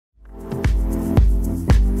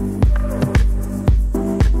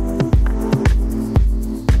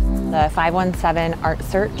517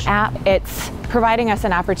 ARTsearch app. It's providing us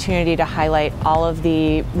an opportunity to highlight all of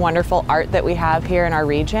the wonderful art that we have here in our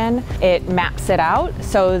region. It maps it out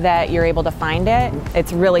so that you're able to find it.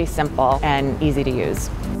 It's really simple and easy to use.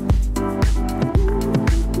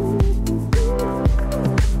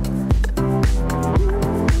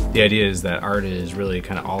 The idea is that art is really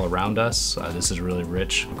kind of all around us. This is a really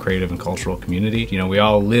rich, creative, and cultural community. You know, we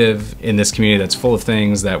all live in this community that's full of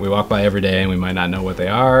things that we walk by every day and we might not know what they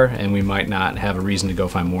are, and we might not have a reason to go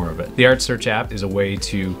find more of it. The ARTsearch app is a way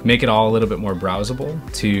to make it all a little bit more browsable,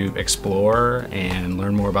 to explore and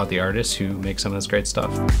learn more about the artists who make some of this great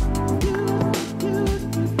stuff.